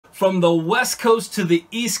From the West Coast to the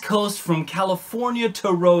East Coast, from California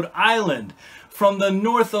to Rhode Island, from the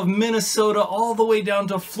north of Minnesota all the way down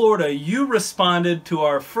to Florida, you responded to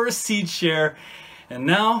our first seed share, and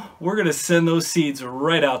now we're going to send those seeds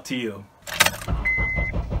right out to you.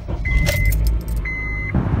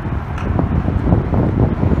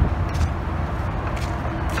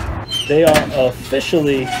 They are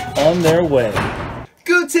officially on their way.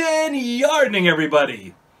 Guten Yardening,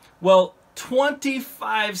 everybody! Well,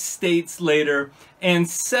 25 states later and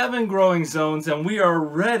 7 growing zones, and we are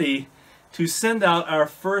ready to send out our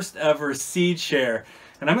first ever seed share.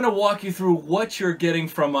 And I'm going to walk you through what you're getting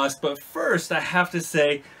from us, but first I have to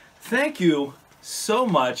say thank you so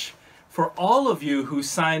much for all of you who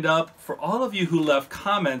signed up, for all of you who left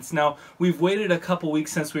comments. Now, we've waited a couple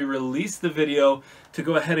weeks since we released the video to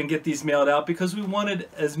go ahead and get these mailed out because we wanted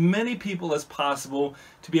as many people as possible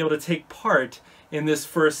to be able to take part in this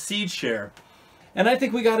first seed share. And I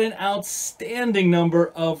think we got an outstanding number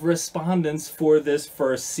of respondents for this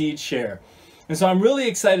first seed share. And so I'm really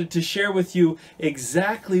excited to share with you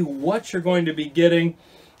exactly what you're going to be getting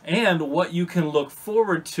and what you can look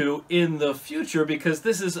forward to in the future, because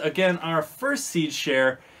this is, again, our first seed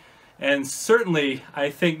share, and certainly, I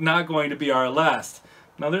think, not going to be our last.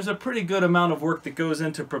 Now, there's a pretty good amount of work that goes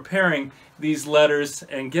into preparing these letters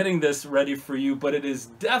and getting this ready for you, but it is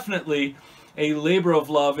definitely a labor of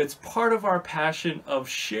love. It's part of our passion of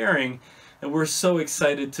sharing that we're so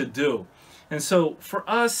excited to do. And so for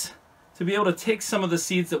us to be able to take some of the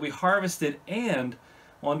seeds that we harvested, and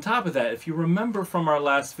on top of that, if you remember from our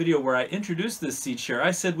last video where I introduced this seed share,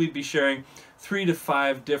 I said we'd be sharing 3 to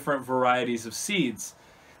 5 different varieties of seeds.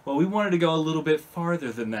 Well, we wanted to go a little bit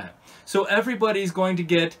farther than that. So everybody's going to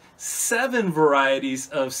get 7 varieties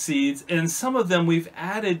of seeds, and some of them we've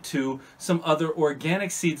added to some other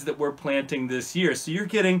organic seeds that we're planting this year. So you're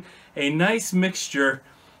getting a nice mixture,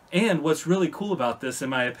 and what's really cool about this, in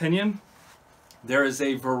my opinion, there is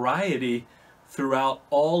a variety throughout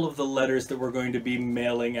all of the letters that we're going to be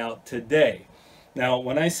mailing out today. Now,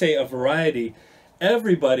 when I say a variety,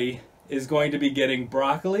 everybody is going to be getting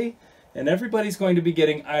broccoli, and everybody's going to be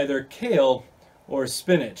getting either kale or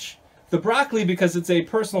spinach. The broccoli, because it's a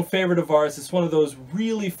personal favorite of ours, it's one of those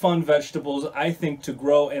really fun vegetables, I think, to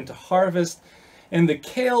grow and to harvest. And the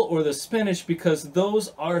kale or the spinach, because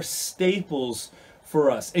those are staples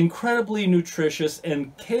for us. Incredibly nutritious,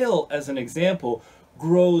 and kale, as an example,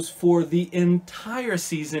 grows for the entire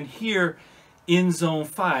season here in Zone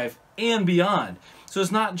 5 and beyond. So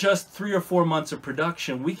it's not just 3 or 4 months of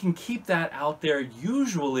production. We can keep that out there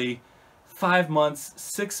usually 5 months,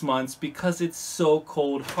 6 months, because it's so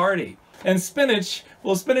cold hardy. And spinach,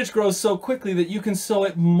 well, spinach grows so quickly that you can sow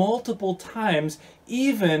it multiple times,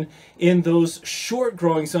 even in those short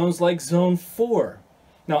growing zones like Zone 4.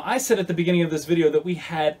 Now, I said at the beginning of this video that we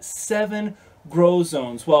had 7 grow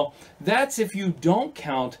zones. Well, that's if you don't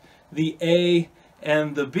count the A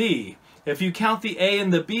and the B. If you count the A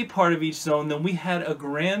and the B part of each zone, then we had a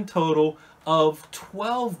grand total of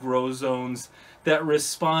 12 grow zones that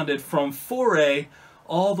responded from 4A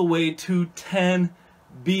all the way to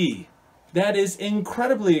 10B. That is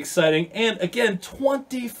incredibly exciting, and again,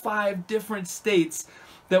 25 different states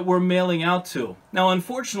that we're mailing out to. Now,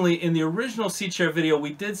 unfortunately, in the original seed share video,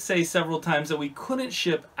 we did say several times that we couldn't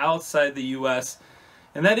ship outside the US,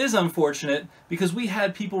 and that is unfortunate because we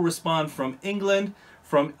had people respond from England,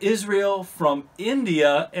 from Israel, from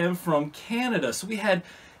India, and from Canada. So we had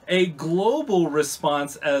a global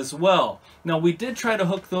response as well. Now, we did try to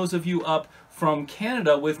hook those of you up from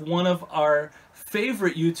Canada with one of our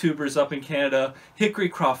favorite YouTubers up in Canada, Hickory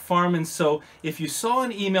Croft Farm, and so if you saw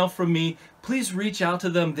an email from me, please reach out to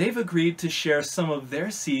them. They've agreed to share some of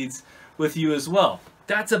their seeds with you as well.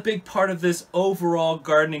 That's a big part of this overall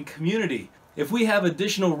gardening community. If we have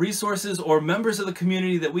additional resources or members of the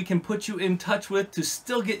community that we can put you in touch with to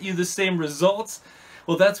still get you the same results,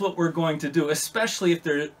 well, that's what we're going to do, especially if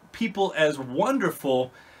they're people as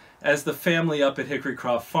wonderful as the family up at Hickory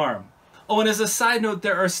Croft Farm. Oh, and as a side note,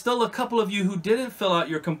 there are still a couple of you who didn't fill out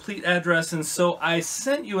your complete address, and so I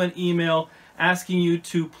sent you an email asking you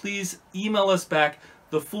to please email us back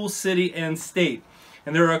the full city and state.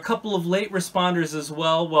 And there are a couple of late responders as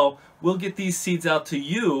well. Well, we'll get these seeds out to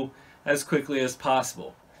you as quickly as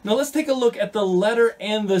possible. Now let's take a look at the letter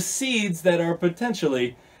and the seeds that are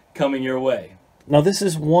potentially coming your way. Now, this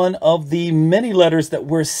is one of the many letters that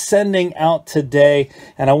we're sending out today,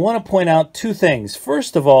 and I want to point out two things.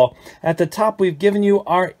 First of all, at the top, we've given you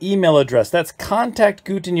our email address. That's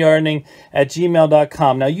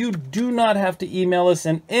contactgutenyardening@gmail.com. Now, you do not have to email us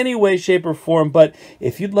in any way, shape, or form, but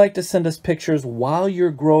if you'd like to send us pictures while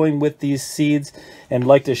you're growing with these seeds and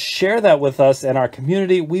like to share that with us and our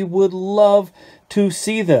community, we would love to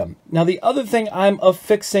see them. Now, the other thing I'm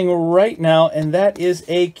affixing right now, and that is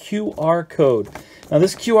a QR code. Now,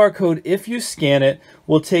 this QR code, if you scan it,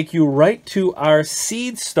 will take you right to our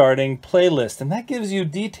seed starting playlist. And that gives you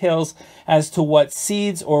details as to what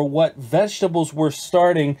seeds or what vegetables we're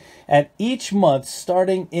starting at each month,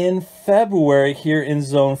 starting in February here in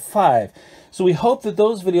Zone 5. So we hope that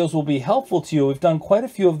those videos will be helpful to you. We've done quite a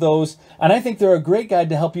few of those, and I think they're a great guide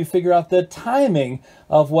to help you figure out the timing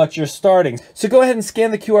of what you're starting. So go ahead and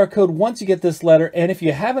scan the QR code once you get this letter, and if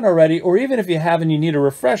you haven't already, or even if you have and you need a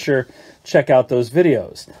refresher, check out those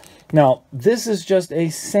videos. Now, this is just a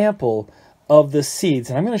sample of the seeds,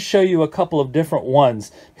 and I'm going to show you a couple of different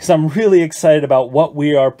ones because I'm really excited about what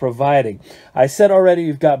we are providing. I said already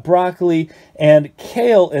you've got broccoli and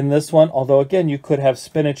kale in this one, although again you could have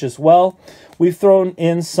spinach as well. We've thrown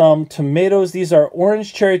in some tomatoes. These are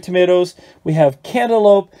orange cherry tomatoes. We have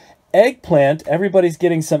cantaloupe, eggplant. Everybody's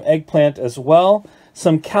getting some eggplant as well.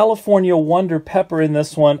 Some California Wonder pepper in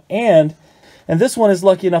this one, and this one is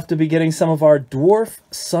lucky enough to be getting some of our dwarf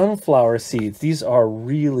sunflower seeds. These are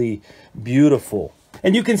really beautiful.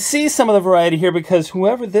 And you can see some of the variety here because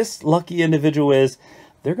whoever this lucky individual is,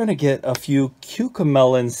 they're going to get a few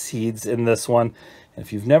cucamelon seeds in this one. And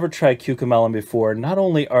if you've never tried cucamelon before, not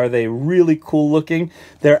only are they really cool looking,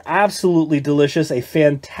 they're absolutely delicious, a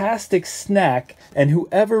fantastic snack. And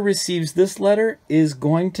whoever receives this letter is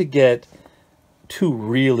going to get two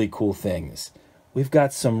really cool things. We've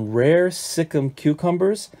got some rare Sikkim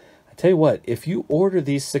cucumbers. I tell you what, if you order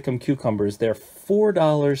these Sikkim cucumbers, they're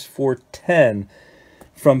 $4 for 10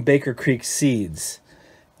 from Baker Creek Seeds.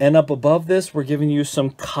 And up above this, we're giving you some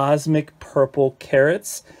cosmic purple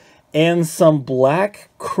carrots and some black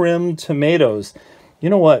crim tomatoes. You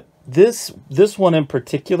know what? This one in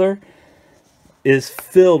particular is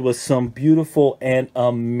filled with some beautiful and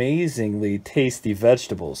amazingly tasty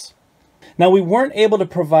vegetables. Now, we weren't able to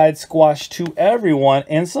provide squash to everyone,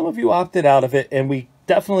 and some of you opted out of it, and we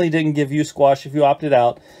definitely didn't give you squash if you opted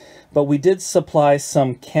out, but we did supply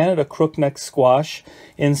some Canada crookneck squash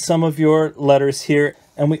in some of your letters here,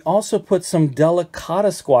 and we also put some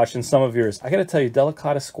delicata squash in some of yours. I gotta tell you,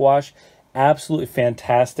 delicata squash, absolutely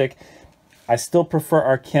fantastic. I still prefer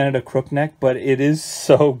our Canada crookneck, but it is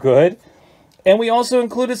so good. And we also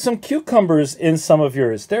included some cucumbers in some of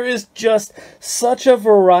yours. There is just such a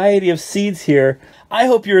variety of seeds here. I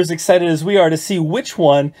hope you're as excited as we are to see which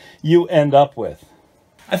one you end up with.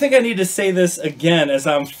 I think I need to say this again as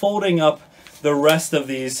I'm folding up the rest of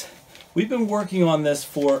these. We've been working on this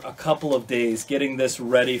for a couple of days, getting this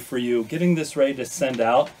ready for you, getting this ready to send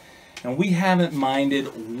out. And we haven't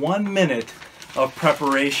minded 1 minute of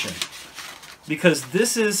preparation because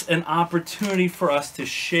this is an opportunity for us to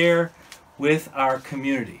share with our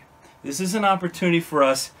community. This is an opportunity for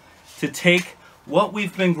us to take what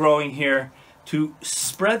we've been growing here, to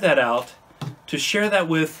spread that out, to share that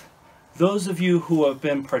with those of you who have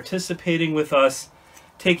been participating with us,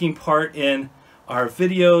 taking part in our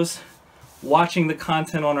videos, watching the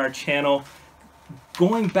content on our channel,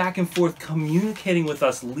 going back and forth, communicating with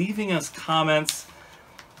us, leaving us comments.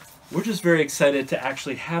 We're just very excited to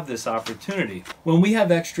actually have this opportunity. When we have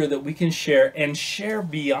extra that we can share and share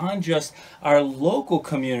beyond just our local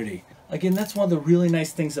community. Again, that's one of the really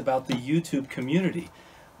nice things about the YouTube community.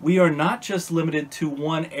 We are not just limited to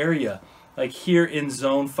one area, like here in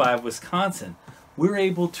Zone 5, Wisconsin. We're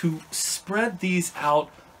able to spread these out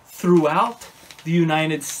throughout the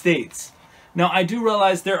United States. Now, I do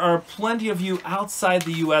realize there are plenty of you outside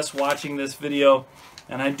the US watching this video,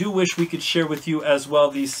 and I do wish we could share with you as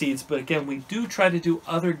well these seeds. But again, we do try to do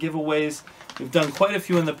other giveaways. We've done quite a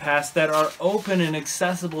few in the past that are open and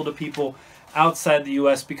accessible to people outside the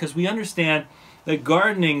US because we understand that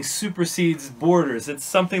gardening supersedes borders. It's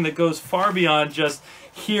something that goes far beyond just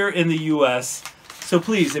here in the US. So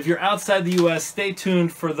please, if you're outside the US, stay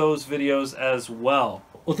tuned for those videos as well.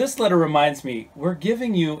 Well, this letter reminds me, we're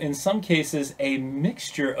giving you, in some cases, a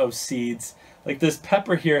mixture of seeds. Like this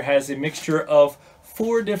pepper here has a mixture of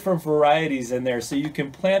 4 different varieties in there, so you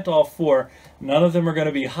can plant all 4. None of them are going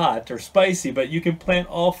to be hot or spicy, but you can plant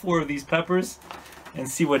all 4 of these peppers and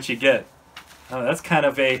see what you get. That's kind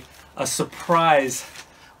of a surprise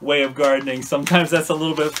way of gardening. Sometimes that's a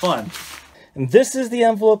little bit fun. And this is the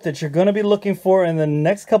envelope that you're going to be looking for in the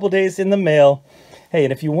next couple days in the mail. Hey,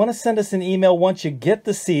 and if you want to send us an email once you get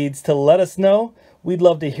the seeds to let us know, we'd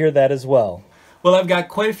love to hear that as well. Well, I've got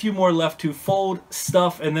quite a few more left to fold,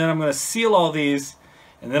 stuff, and then I'm going to seal all these,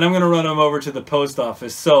 and then I'm going to run them over to the post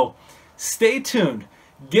office. So stay tuned.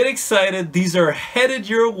 Get excited. These are headed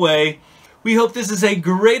your way. We hope this is a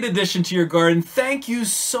great addition to your garden. Thank you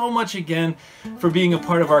so much again for being a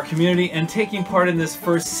part of our community and taking part in this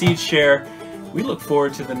first seed share. We look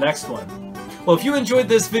forward to the next one. Well, if you enjoyed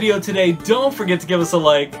this video today, don't forget to give us a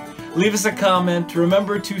like, leave us a comment,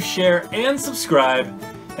 remember to share and subscribe,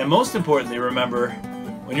 and most importantly, remember,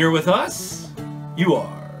 when you're with us, you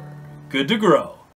are good to grow.